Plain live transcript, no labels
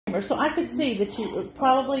So I could see that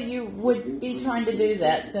you would be trying to do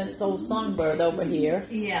that since the old songbird over here.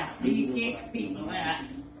 Yeah, you can't compete with that.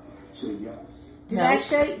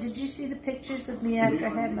 Did you see the pictures of me after I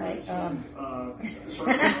had my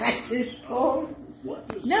my tooth pulled?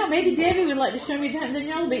 No, maybe Debbie would like to show me that, and then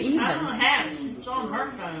y'all be even. I don't have it. It's on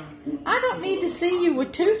her phone. I don't need to see you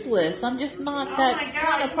with toothless. I'm just not that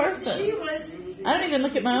kind of person. She was. I don't even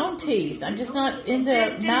look at my own teeth. I'm just not into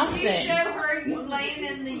mouth Did you things. show her you laying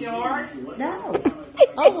in the yard? No.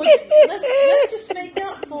 Oh, well, let's just make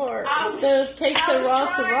up for the queso raw I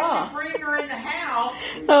was trying to bring her in the house.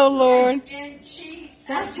 Oh, Lord. And she.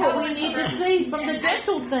 That's what we need to see from the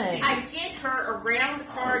dental thing. I get her around the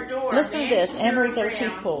car door. Listen to this. Emery got her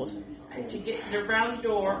teeth pulled. To get around the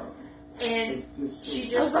door. And she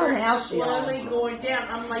just I was on starts slowly going down.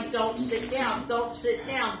 I'm like, don't sit down, don't sit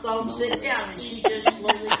down, don't sit down. And she's just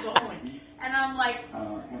slowly going. And I'm like,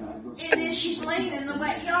 and then she's laying in the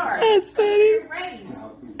wet yard. That's funny. Rain.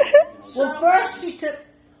 Well, first she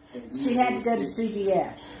had to go to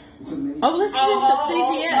CVS. Oh, listen to this at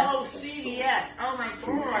CVS. Oh, CVS. Oh my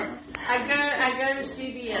God. I go to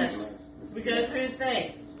CVS. We go through the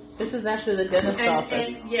thing. This is after the dentist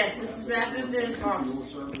office. And yes, this is after the dentist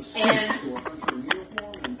office. And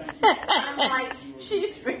I'm like,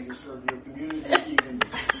 She's recording. Then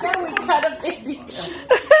we cut a video. we go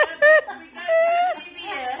to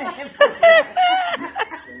CVS.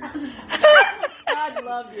 God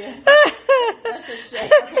love you. That's a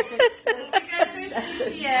shame. We go through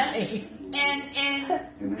CVS.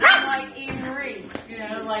 And I'm like, Emery,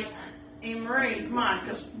 Emery, come on,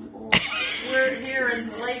 because we're here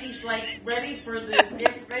and the lady's like ready for the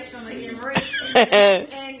information on the Emery.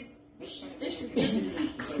 And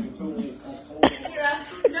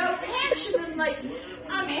no action. And like,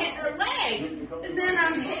 I'm hitting her leg, and then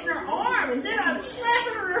I'm hitting her arm, and then I'm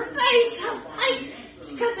slapping her face. I'm like,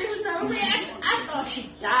 because there's no reaction. I thought she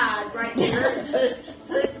died right there.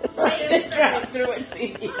 Through it,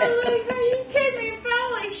 CVS. I'm like, are you kidding me? It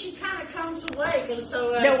felt like she kind of comes awake, and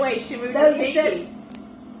so. No, wait, she moved her pinky.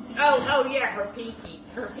 Oh yeah, her pinky.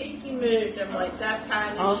 Her pinky moved. I'm like, that's how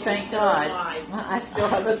I knew Oh, she thank was still God. alive. I still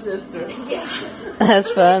have a sister. Yeah.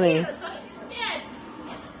 That's funny.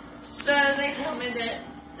 So they told me that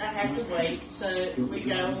I have to wait. So we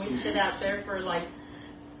go and we sit out there for like,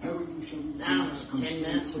 I don't know, 10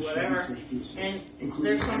 minutes or whatever. And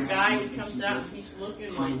there's some guy who comes out and he's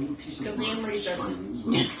looking like, because Emery doesn't.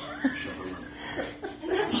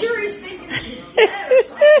 And I'm sure he's thinking she's dead or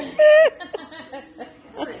something.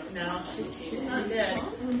 No, she's not dead.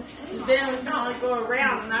 So then we finally go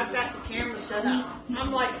around and I've got the camera set up.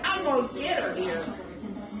 I'm like, I'm going to get her here.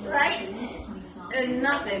 Right? And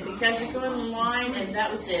nothing, because you go in the line and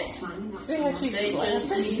that was it. See how she They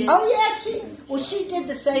just needed. Oh yeah, she did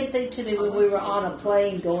the same thing to me when we were on a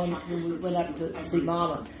plane when we went up to see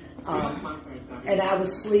Mama, and I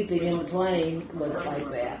was sleeping in the plane with it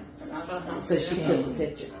like that, so she took the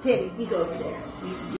picture. Pitty, you go over there.